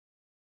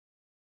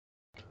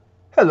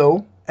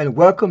Hello, and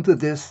welcome to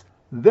this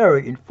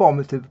very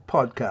informative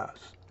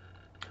podcast.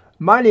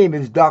 My name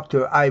is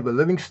Dr. Ivor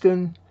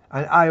Livingston,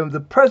 and I am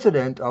the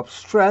president of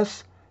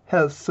Stress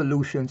Health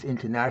Solutions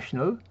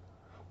International,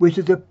 which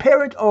is the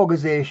parent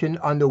organization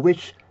under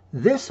which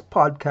this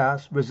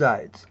podcast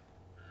resides.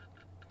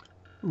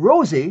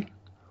 Rosie,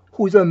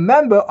 who is a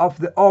member of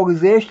the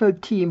organizational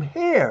team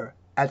here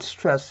at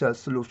Stress Health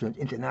Solutions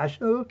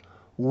International,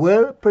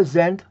 will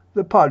present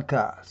the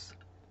podcast.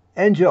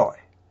 Enjoy.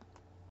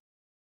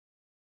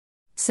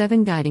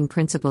 7 Guiding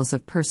Principles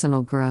of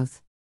Personal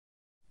Growth.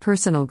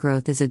 Personal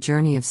growth is a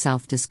journey of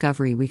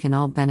self-discovery we can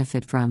all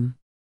benefit from.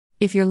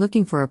 If you're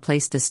looking for a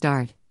place to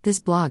start, this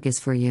blog is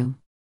for you.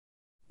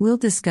 We'll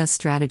discuss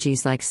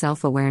strategies like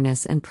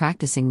self-awareness and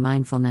practicing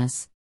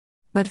mindfulness.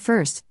 But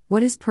first,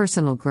 what is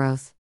personal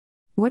growth?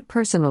 What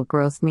personal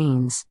growth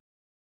means?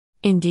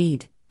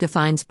 Indeed,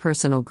 defines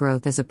personal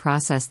growth as a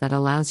process that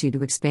allows you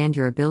to expand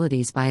your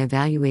abilities by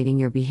evaluating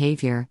your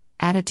behavior,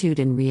 attitude,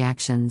 and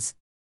reactions.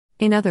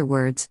 In other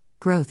words,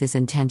 growth is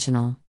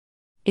intentional.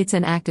 It's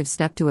an active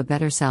step to a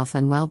better self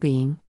and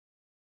well-being.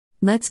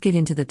 Let's get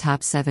into the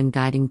top 7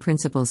 guiding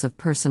principles of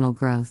personal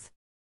growth.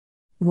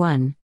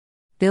 1.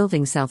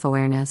 Building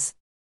self-awareness.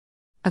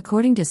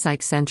 According to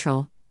Psych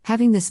Central,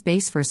 having the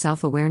space for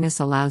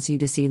self-awareness allows you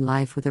to see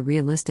life with a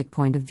realistic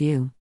point of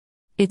view.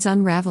 It's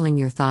unraveling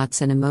your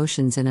thoughts and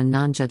emotions in a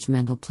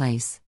non-judgmental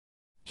place.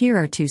 Here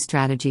are 2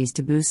 strategies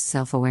to boost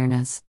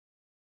self-awareness.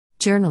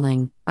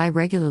 Journaling. By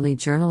regularly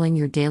journaling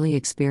your daily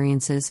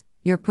experiences,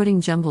 you're putting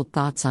jumbled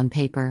thoughts on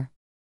paper,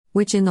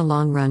 which in the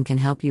long run can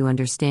help you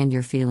understand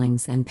your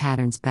feelings and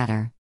patterns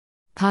better.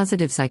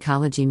 Positive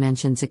psychology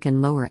mentions it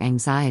can lower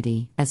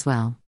anxiety as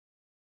well.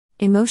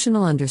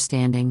 Emotional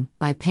understanding.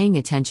 By paying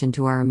attention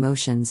to our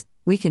emotions,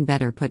 we can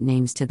better put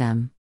names to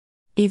them.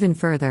 Even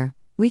further,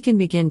 we can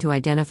begin to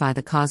identify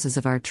the causes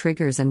of our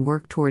triggers and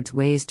work towards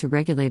ways to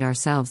regulate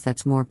ourselves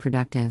that's more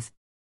productive.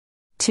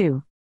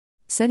 2.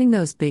 Setting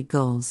those big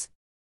goals.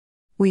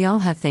 We all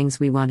have things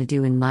we want to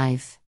do in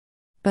life.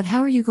 But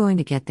how are you going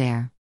to get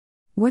there?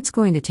 What's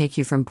going to take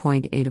you from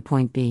point A to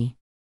point B?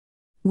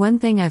 One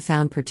thing I've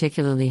found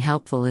particularly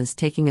helpful is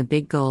taking a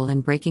big goal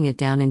and breaking it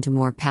down into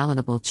more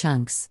palatable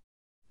chunks.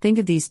 Think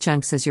of these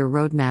chunks as your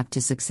roadmap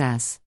to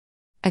success.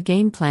 A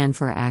game plan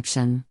for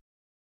action.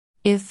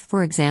 If,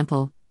 for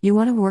example, you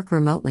want to work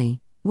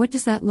remotely, what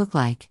does that look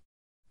like?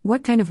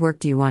 What kind of work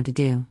do you want to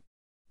do?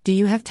 Do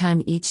you have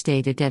time each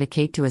day to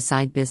dedicate to a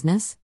side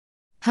business?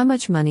 How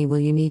much money will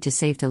you need to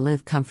save to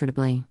live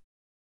comfortably?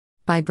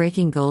 By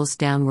breaking goals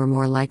down, we're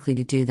more likely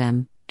to do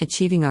them,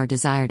 achieving our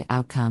desired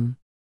outcome.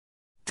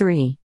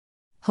 3.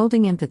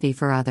 Holding empathy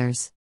for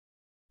others.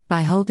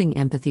 By holding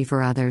empathy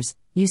for others,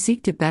 you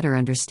seek to better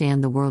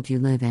understand the world you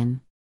live in.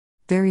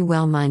 Very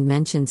Well Mind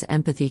mentions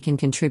empathy can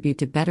contribute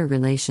to better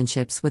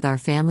relationships with our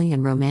family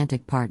and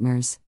romantic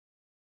partners.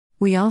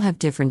 We all have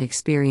different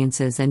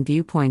experiences and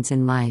viewpoints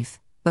in life,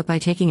 but by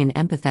taking an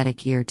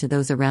empathetic ear to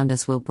those around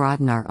us, we'll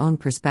broaden our own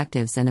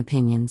perspectives and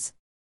opinions.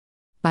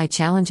 By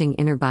challenging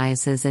inner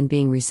biases and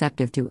being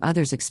receptive to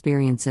others'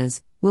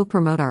 experiences, we'll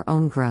promote our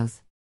own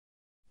growth.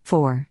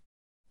 4.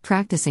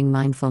 Practicing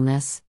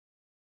mindfulness.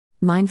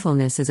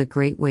 Mindfulness is a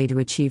great way to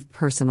achieve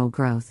personal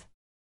growth.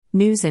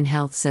 News and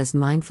Health says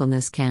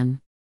mindfulness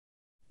can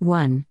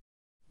 1.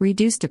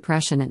 Reduce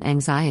depression and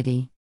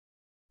anxiety.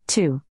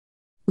 2.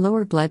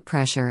 Lower blood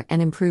pressure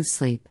and improve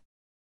sleep.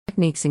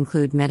 Techniques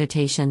include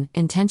meditation,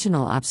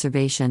 intentional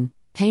observation,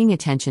 paying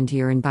attention to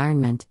your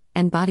environment,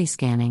 and body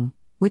scanning,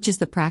 which is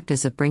the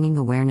practice of bringing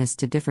awareness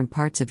to different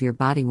parts of your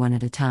body one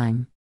at a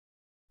time.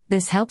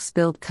 This helps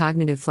build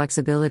cognitive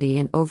flexibility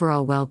and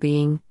overall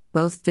well-being,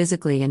 both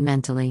physically and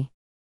mentally.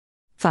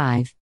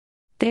 5.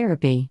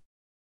 Therapy.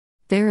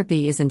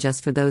 Therapy isn't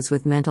just for those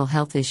with mental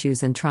health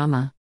issues and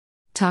trauma.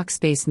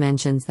 Talkspace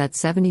mentions that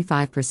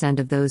 75%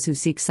 of those who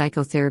seek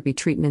psychotherapy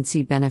treatment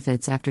see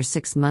benefits after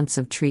 6 months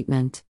of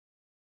treatment.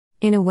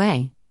 In a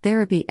way,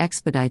 therapy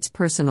expedites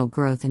personal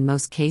growth in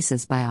most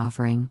cases by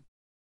offering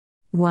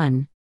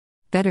 1.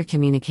 Better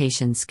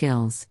communication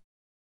skills.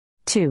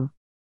 2.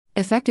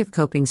 Effective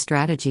coping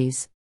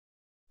strategies.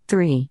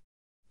 3.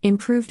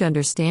 Improved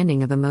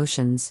understanding of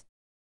emotions.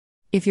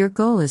 If your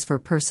goal is for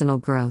personal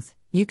growth,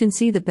 you can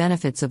see the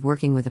benefits of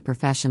working with a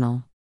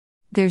professional.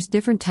 There's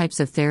different types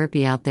of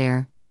therapy out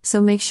there,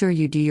 so make sure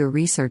you do your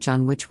research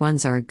on which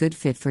ones are a good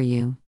fit for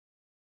you.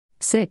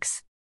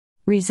 6.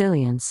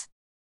 Resilience.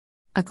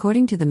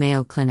 According to the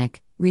Mayo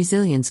Clinic,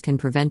 resilience can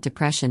prevent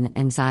depression and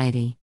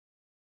anxiety.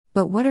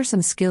 But what are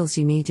some skills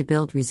you need to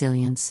build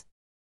resilience?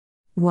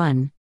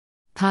 1.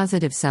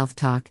 Positive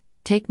self-talk.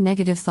 Take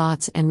negative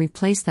thoughts and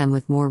replace them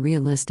with more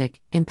realistic,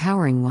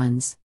 empowering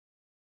ones.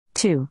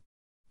 2.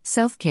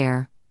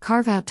 Self-care.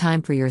 Carve out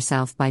time for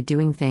yourself by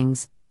doing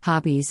things,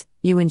 hobbies,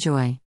 you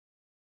enjoy.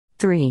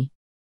 3.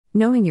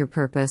 Knowing your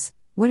purpose.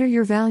 What are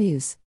your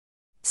values?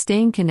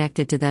 Staying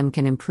connected to them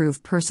can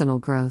improve personal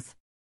growth.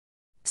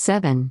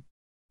 7.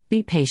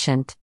 Be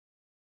patient.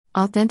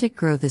 Authentic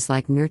growth is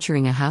like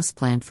nurturing a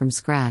houseplant from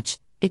scratch.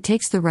 It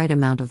takes the right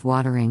amount of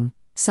watering,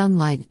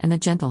 sunlight, and a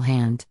gentle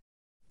hand.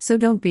 So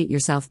don't beat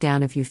yourself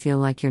down if you feel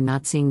like you're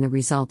not seeing the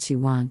results you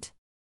want.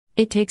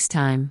 It takes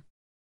time.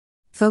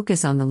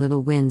 Focus on the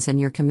little wins and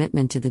your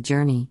commitment to the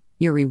journey,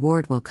 your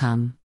reward will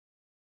come.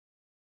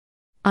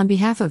 On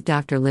behalf of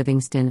Dr.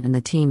 Livingston and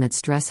the team at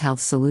Stress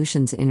Health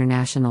Solutions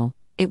International,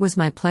 it was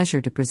my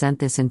pleasure to present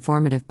this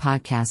informative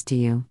podcast to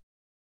you.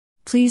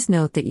 Please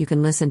note that you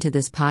can listen to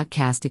this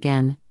podcast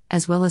again,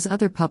 as well as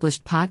other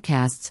published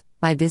podcasts,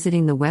 by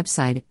visiting the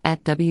website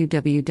at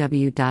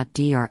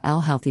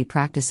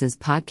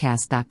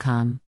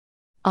www.drlhealthypracticespodcast.com.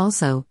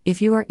 Also,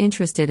 if you are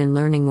interested in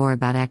learning more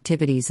about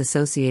activities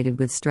associated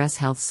with Stress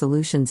Health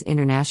Solutions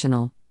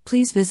International,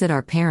 please visit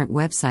our parent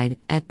website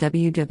at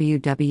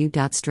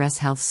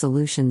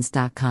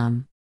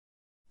www.stresshealthsolutions.com.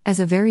 As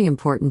a very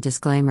important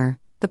disclaimer,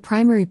 the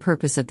primary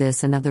purpose of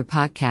this and other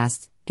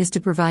podcasts is to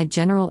provide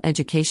general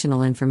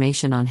educational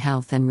information on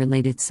health and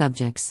related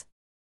subjects.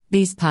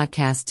 These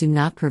podcasts do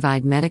not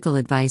provide medical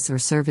advice or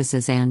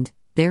services and,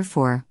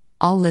 therefore,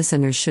 all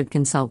listeners should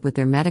consult with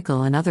their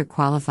medical and other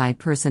qualified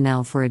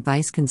personnel for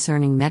advice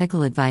concerning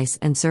medical advice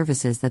and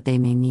services that they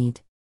may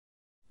need.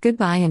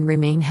 Goodbye and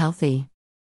remain healthy.